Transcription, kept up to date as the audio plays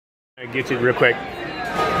Gets it real quick.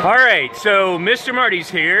 All right, so Mr. Marty's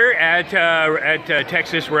here at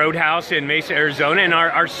Texas Roadhouse in Mesa, Arizona, and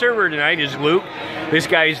our server tonight is Luke. This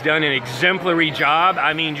guy's done an exemplary job.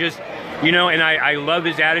 I mean, just, you know, and I love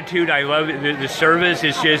his attitude. I love the service.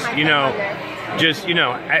 It's just,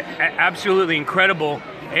 absolutely incredible.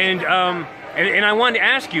 And I wanted to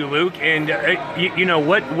ask you, Luke, and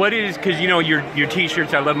what is, because your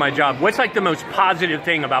t-shirts, I love my job. What's like the most positive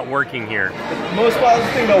thing about working here? The most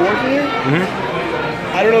positive thing about working here?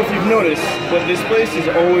 I don't know if you've noticed, but this place is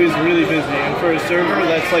always really busy, and for a server,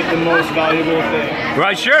 that's like the most valuable thing.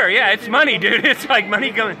 Right, sure, yeah, it's money, dude. It's like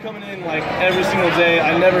money coming in like every single day.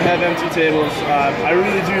 I never have empty tables. I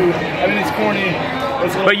really do. I mean, it's corny.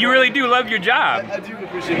 But you really do love your job. I do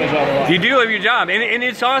appreciate my job a lot. You do love your job, and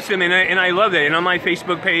it's awesome, and I love that. And on my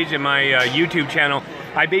Facebook page and my YouTube channel,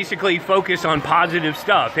 I basically focus on positive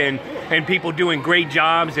stuff and people doing great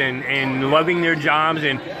jobs and loving their jobs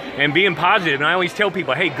and being positive. And I always tell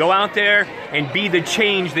people, hey, go out there and be the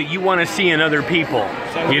change that you want to see in other people.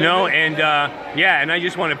 You know, and yeah, and I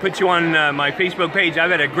just want to put you on my Facebook page. I've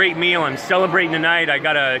had a great meal. I'm celebrating tonight. I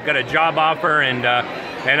got a job offer, and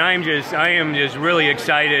I am just really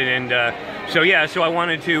excited. And so yeah, so I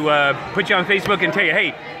wanted to put you on Facebook and tell you,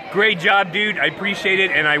 hey, great job, dude. I appreciate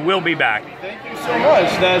it, and I will be back. Thank you so much.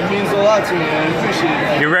 That means a lot to me. I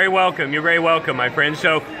appreciate it. You're very welcome. You're very welcome, my friend.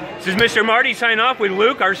 So this is Mr. Marty signing off with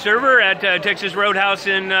Luke, our server at Texas Roadhouse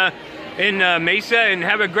in Mesa, and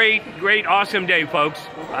have a great, awesome day, folks.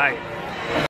 Bye.